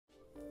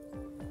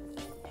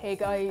Hey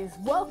guys,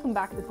 welcome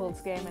back to Pulse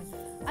Gaming,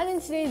 and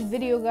in today's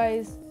video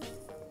guys,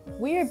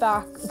 we're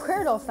back where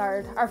it all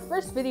started, our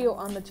first video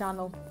on the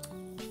channel,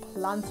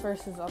 Plants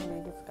vs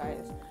Zombies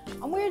guys,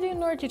 and we're doing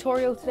another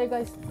tutorial today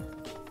guys,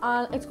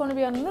 and it's going to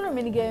be on another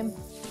minigame,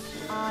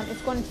 and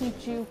it's going to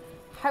teach you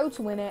how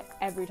to win it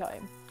every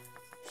time.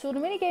 So the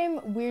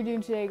minigame we're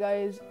doing today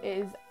guys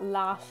is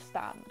Last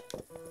Stand.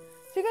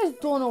 If you guys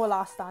don't know what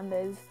Last Stand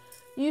is,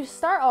 you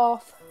start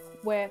off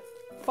with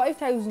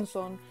 5,000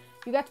 sun,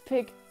 you get to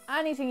pick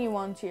anything you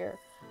want here,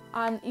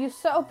 and you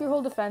set up your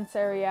whole defense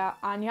area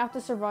and you have to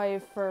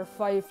survive for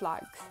 5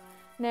 flags.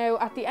 Now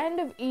at the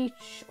end of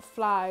each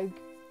flag,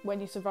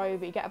 when you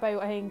survive, you get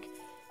about I think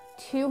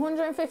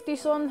 250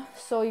 sun,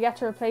 so you get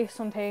to replace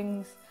some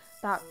things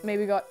that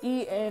maybe got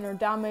eaten or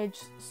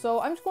damaged.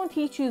 So I'm just going to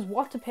teach you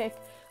what to pick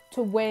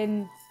to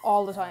win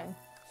all the time.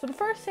 So the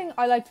first thing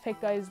I like to pick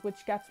guys,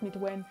 which gets me to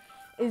win,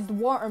 is the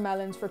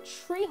watermelons for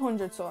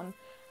 300 sun.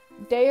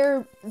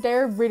 They're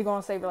really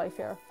going to save your life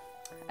here.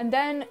 And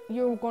then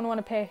you're going to want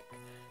to pick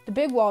the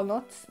big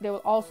walnuts. They will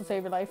also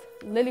save your life.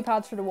 Lily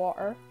pads for the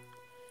water.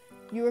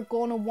 You're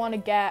going to want to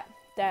get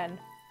then,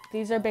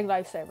 these are a big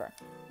lifesaver,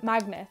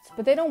 magnets,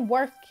 but they don't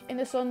work in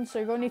the sun, so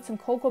you're going to need some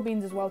cocoa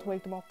beans as well to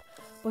wake them up.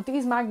 But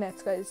these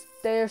magnets guys,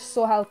 they're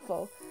so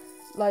helpful.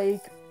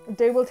 Like,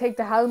 they will take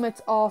the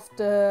helmets off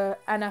the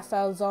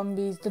NFL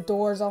zombies, the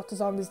doors off the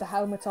zombies, the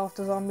helmets off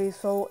the zombies,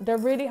 so they're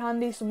really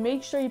handy. So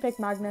make sure you pick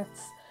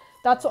magnets.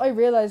 That's what I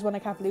realised when I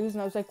kept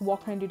losing. I was like,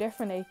 what can I do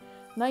differently?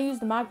 And I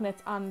used the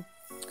magnets and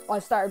I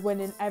started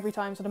winning every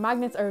time. So the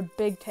magnets are a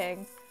big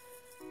thing.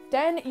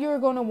 Then you're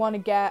going to want to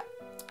get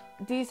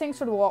these things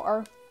for the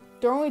water.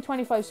 They're only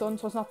 25 sun,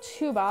 so it's not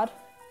too bad.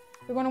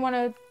 You're going to want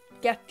to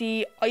get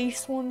the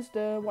ice ones,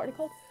 what are they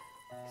called?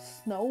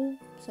 Snow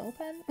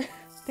pen? I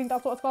think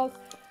that's what it's called.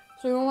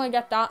 So you're going to want to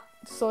get that,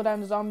 slow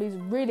down the zombies,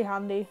 really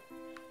handy.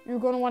 You're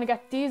going to want to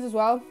get these as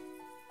well.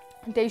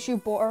 They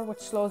shoot butter, which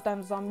slows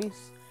down the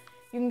zombies.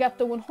 You can get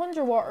the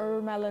 100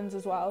 watermelons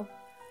as well.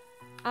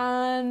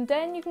 And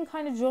then you can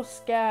kind of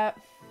just get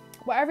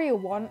whatever you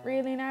want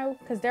really now,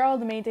 because they're all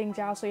the main things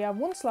you have. So you have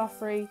one slot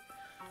free.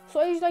 So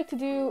what I usually like to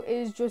do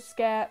is just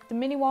get the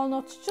mini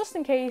walnuts, just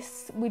in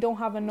case we don't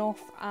have enough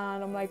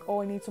and I'm like,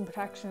 oh, I need some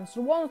protection.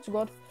 So the walnuts are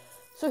good.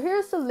 So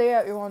here's the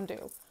layout you want to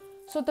do.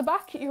 So at the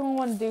back you're going to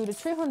want to do the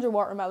 300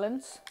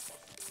 watermelons,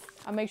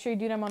 and make sure you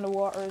do them on the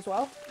water as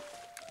well.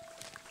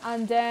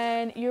 And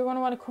then you're going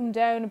to want to come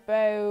down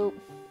about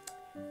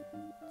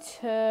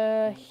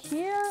to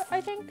here,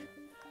 I think,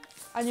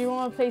 and you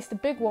want to place the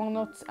big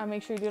walnuts and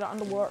make sure you do that on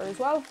the water as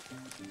well.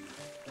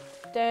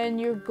 Then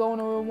you're going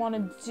to want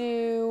to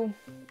do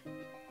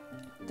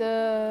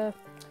the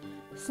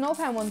snow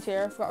pen ones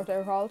here, I forgot what they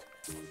were called,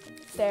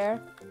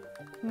 there,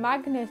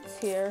 magnets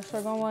here, so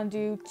we're going to want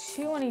to do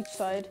 2 on each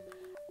side,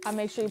 and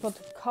make sure you put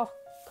the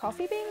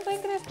coffee beans, I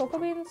think it is, cocoa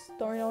beans,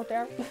 don't really know what they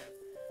are,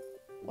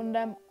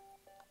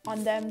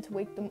 on them to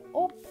wake them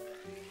up.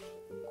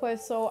 Okay,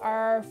 so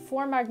our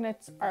 4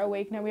 magnets are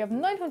awake now. We have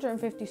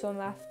 950 sun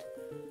left.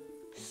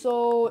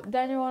 So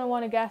then you're going to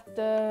want to get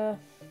the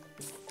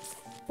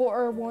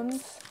butter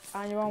ones,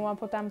 and you're going to want to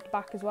put them at the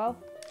back as well.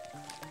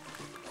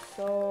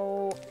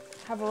 So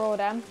have a row of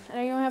them, and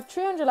then you only have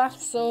 300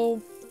 left, so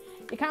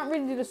you can't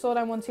really do the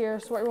slowdown ones here.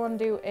 So what you want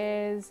to do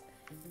is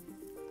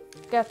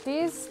get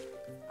these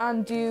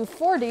and do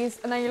 4 of these,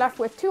 and then you're left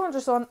with 200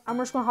 sun, and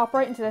we're just going to hop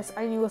right into this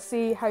and you will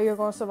see how you're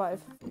going to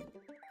survive.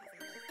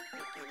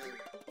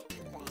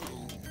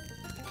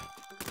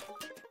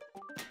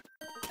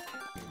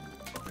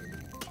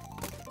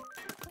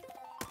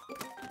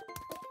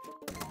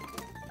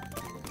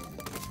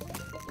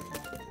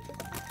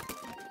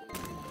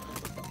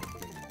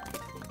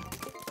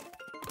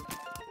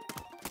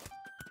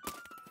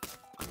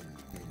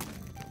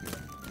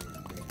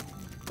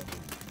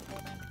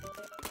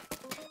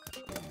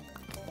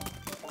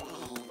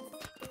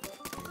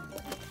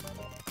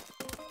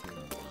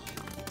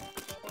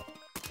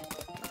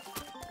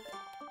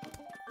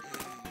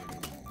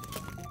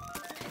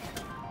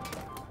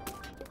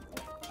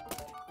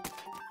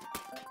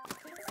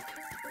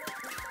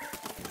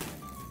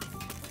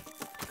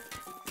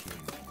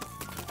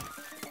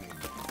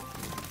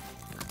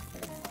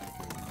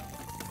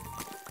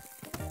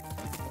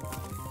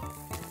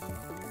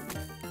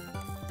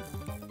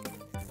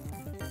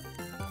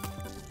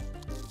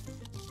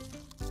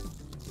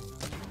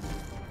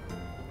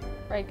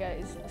 Right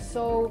guys,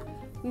 so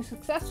we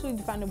successfully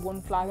defended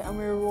 1 flag and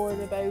we were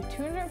rewarded about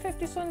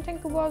 250 sun, I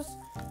think it was.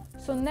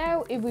 So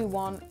now if we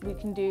want, we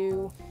can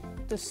do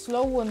the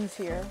slow ones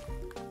here.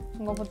 So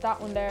I'm going to put that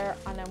one there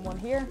and then one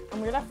here,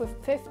 and we're left with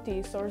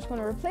 50, so we're just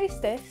going to replace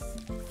this.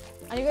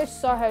 And you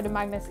guys saw how the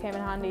magnets came in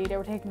handy. They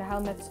were taking the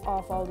helmets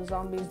off all the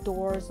zombies'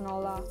 doors and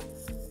all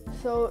that.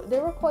 So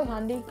they were quite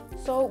handy.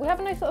 So we have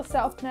a nice little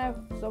setup now.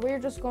 So we're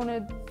just going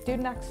to do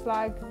the next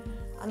flag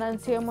and then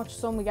see how much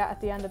sun we get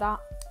at the end of that.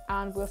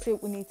 And we'll see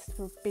what we need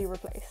to be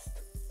replaced.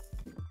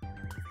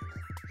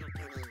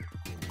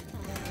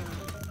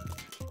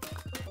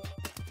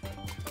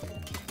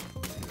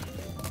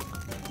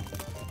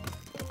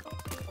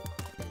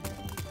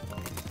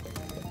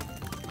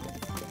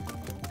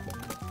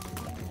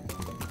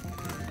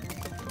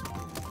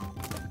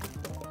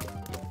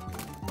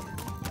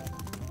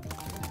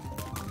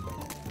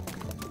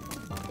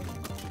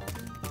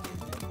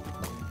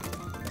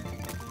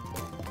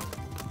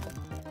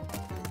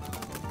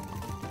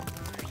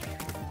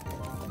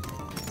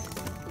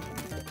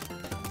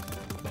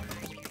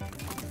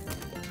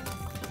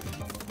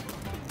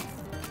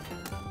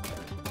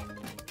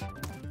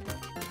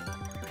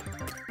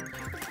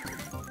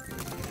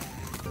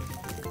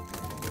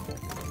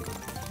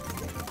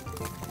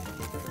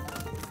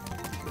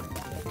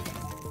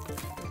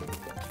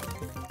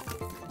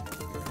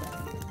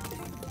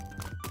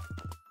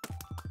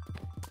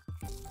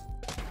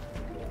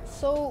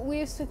 So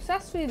we've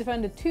successfully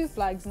defended 2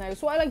 flags now.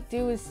 So what I like to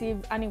do is see if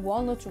any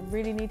walnuts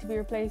really need to be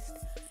replaced.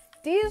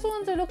 These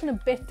ones are looking a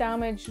bit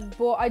damaged,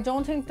 but I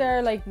don't think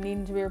they're like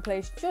needing to be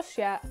replaced just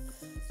yet.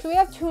 So we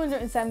have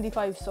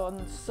 275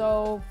 suns.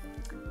 So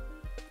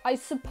I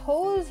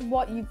suppose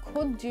what you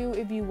could do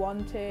if you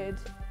wanted,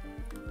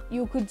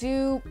 you could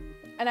do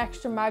an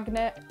extra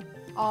magnet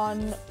on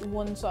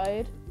one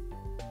side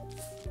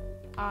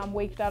and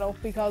wake that up,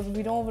 because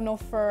we don't have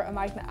enough for a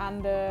magnet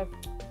and a,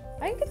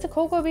 I think it's a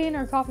cocoa bean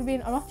or a coffee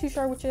bean, I'm not too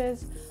sure which it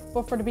is,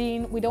 but for the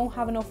bean we don't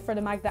have enough for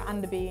the magnet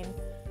and the bean.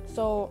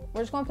 So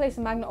we're just going to place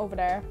a magnet over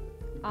there,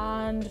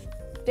 and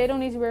they don't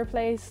need to be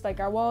replaced. Like,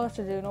 our walnuts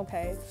are doing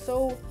okay.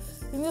 So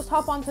we can just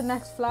hop on to the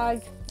next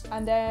flag,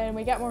 and then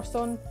we get more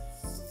sun,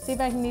 see if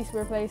anything needs to be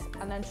replaced,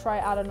 and then try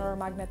add another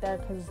magnet there,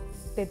 because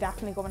they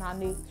definitely come in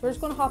handy. So we're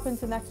just going to hop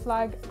into the next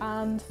flag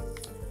and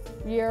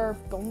we're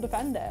going to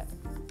defend it.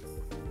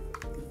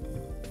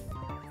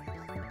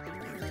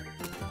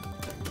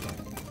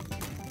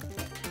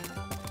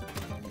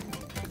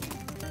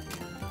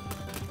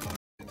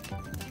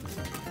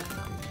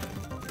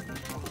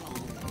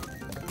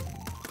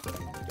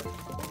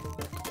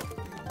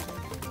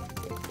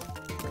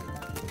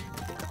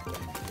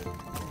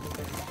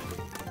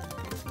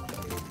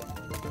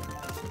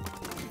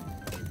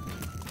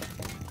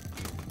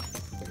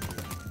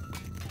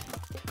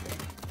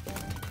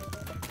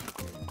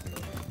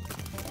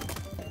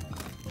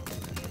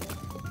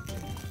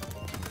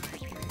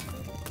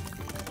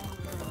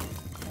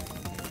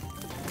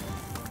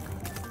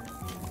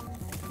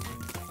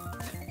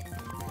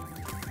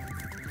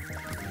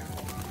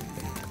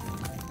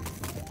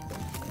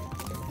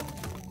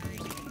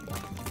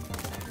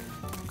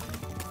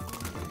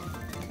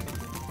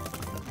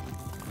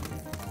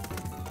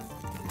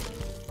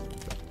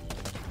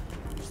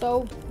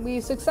 So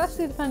we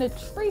successfully defended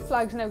 3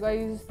 flags now,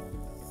 guys.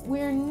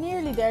 We're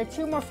nearly there,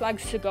 2 more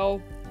flags to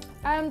go.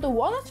 The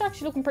walnuts are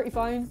actually looking pretty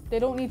fine. They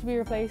don't need to be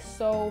replaced.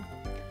 So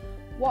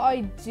what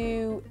I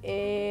do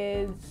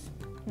is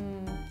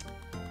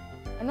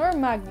another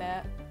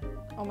magnet.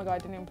 Oh my god, I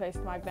didn't even place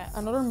the magnet.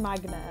 Another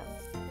magnet.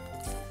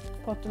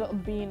 Put the little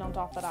bean on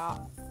top of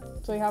that.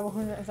 So we have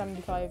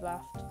 175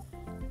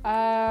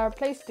 left.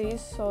 Place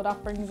these, so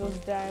that brings us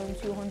down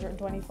to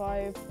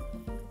 125.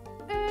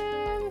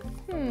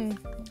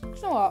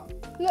 You know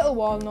what? Little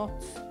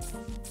walnuts.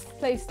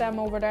 Place them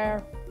over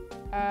there.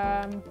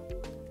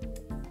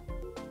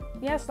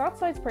 Yes, that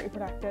side's pretty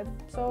protected.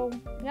 So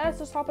yeah, let's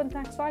just hop into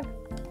the next flag.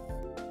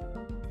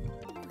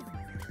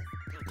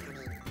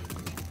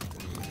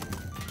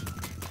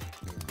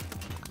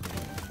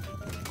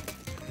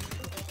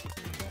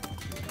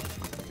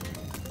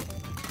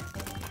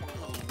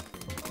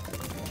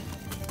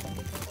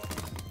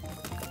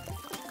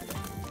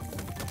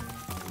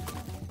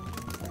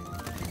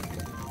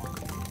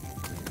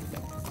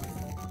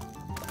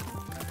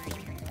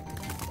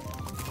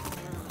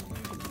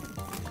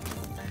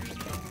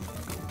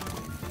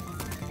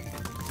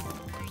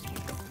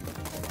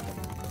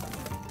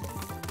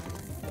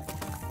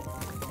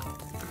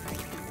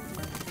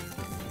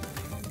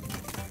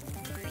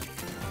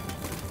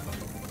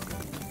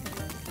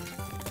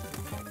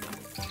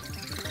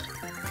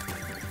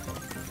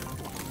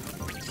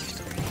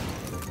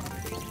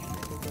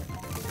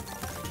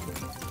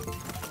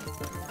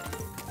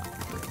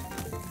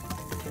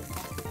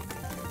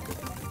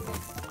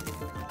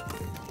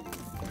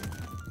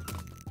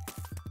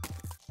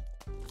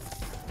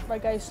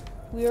 Right guys,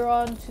 we're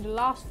on to the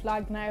last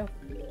flag now.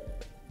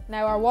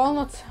 Now our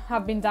walnuts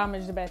have been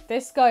damaged a bit.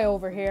 This guy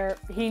over here,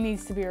 he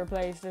needs to be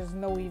replaced. There's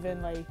no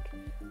even like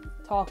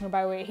talking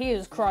about it. He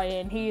is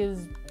crying, he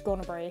is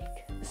gonna break.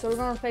 So we're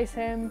gonna replace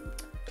him.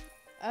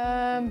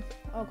 Oh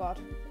god.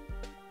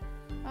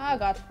 Oh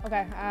god,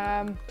 okay.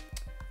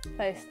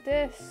 Place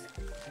this.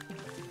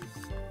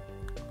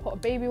 Put a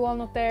baby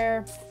walnut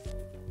there.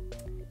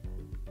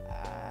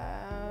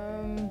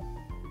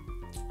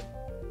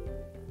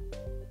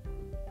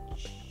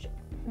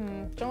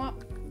 Do you know what?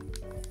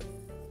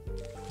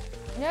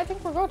 Yeah, I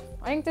think we're good.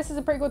 I think this is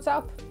a pretty good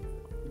setup.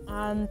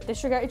 And this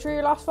should get you through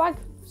your last flag.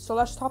 So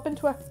let's hop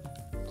into it.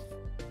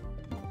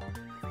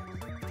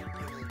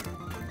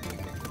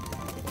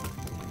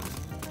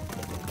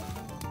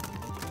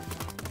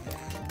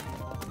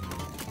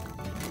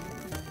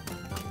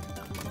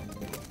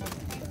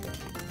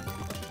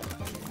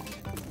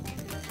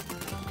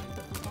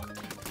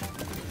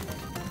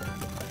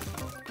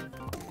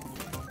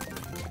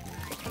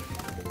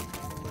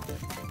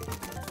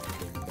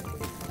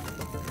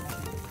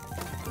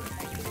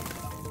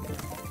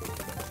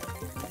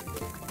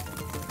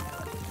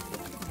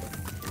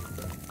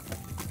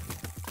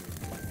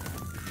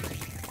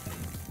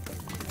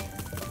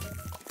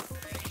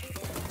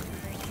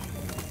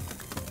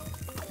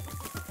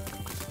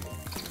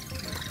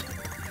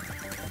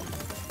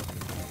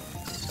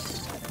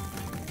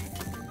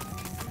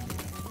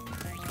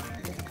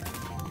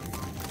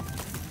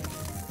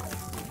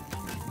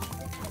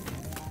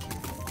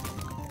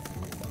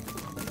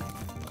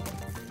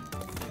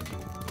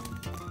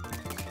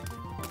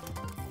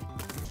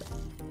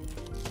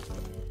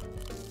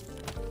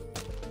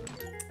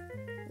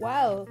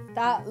 Well,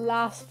 that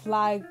last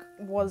flag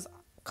was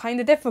kind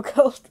of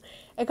difficult.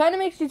 It kind of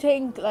makes you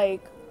think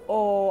like,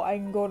 oh,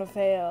 I'm gonna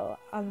fail,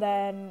 and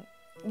then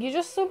you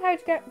just somehow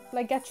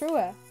get through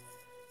it.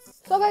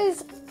 So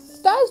guys,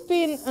 that has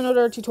been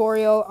another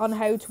tutorial on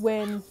how to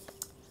win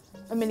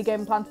a minigame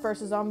in Plants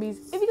vs Zombies.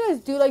 If you guys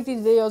do like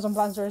these videos on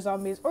Plants vs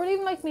Zombies, or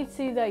even like me to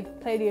see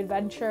like play the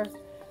adventure,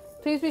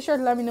 please be sure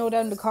to let me know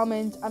down in the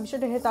comments. I'm sure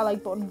to hit that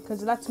like button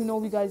because it lets me know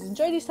if you guys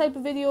enjoy these type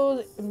of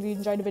videos, if you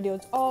enjoy the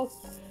videos all.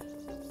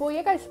 But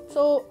yeah guys,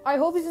 so I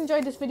hope you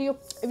enjoyed this video.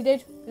 If you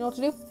did, you know what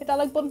to do, hit that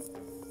like button,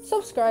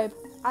 subscribe,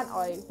 and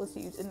I will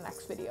see you in the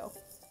next video.